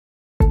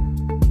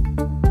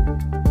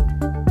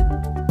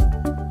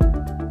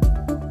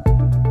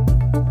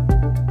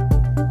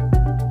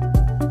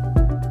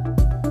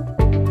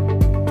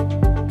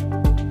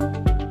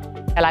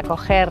Al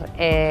acoger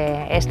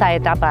esta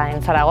etapa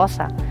en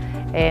Zaragoza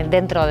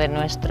dentro de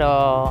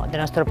nuestro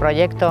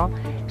proyecto,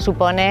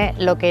 supone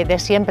lo que de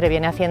siempre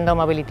viene haciendo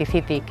Mobility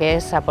City, que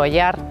es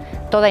apoyar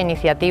toda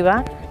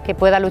iniciativa que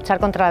pueda luchar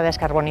contra la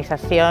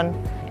descarbonización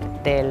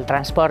del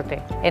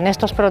transporte. En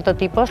estos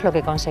prototipos lo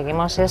que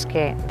conseguimos es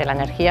que de la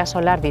energía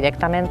solar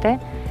directamente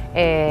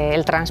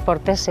el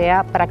transporte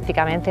sea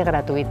prácticamente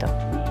gratuito.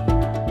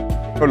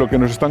 Lo que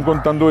nos están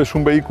contando es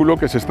un vehículo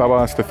que se está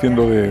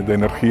abasteciendo de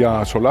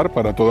energía solar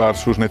para todas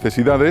sus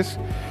necesidades,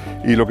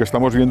 y lo que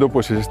estamos viendo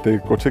pues es este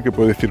coche que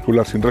puede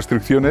circular sin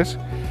restricciones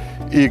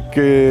y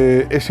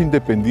que es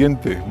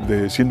independiente,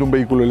 siendo un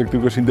vehículo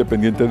eléctrico, es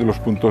independiente de los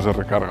puntos de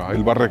recarga.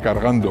 Él va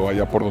recargando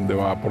allá por donde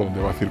va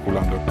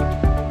circulando.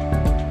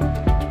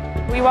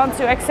 We want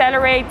to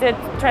accelerate the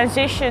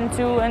transition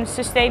to a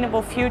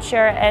sustainable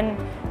future and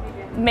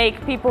make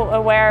people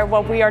aware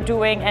what we are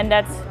doing, and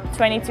that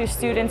 22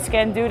 students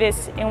can do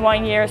this in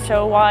 1 year,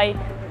 so why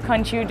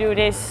can't you do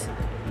this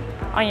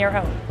on your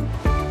own?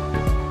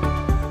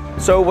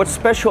 So what's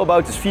special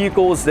about this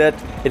vehicle is that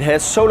it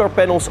has solar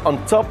panels on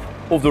top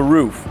of the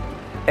roof.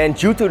 And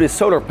due to these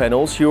solar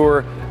panels,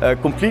 you're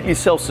completely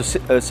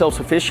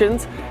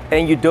self-sufficient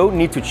and you don't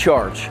need to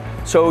charge.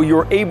 So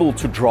you're able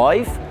to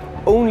drive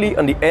only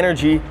on the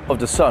energy of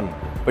the sun,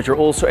 but you're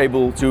also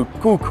able to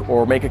cook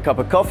or make a cup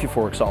of coffee,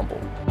 for example.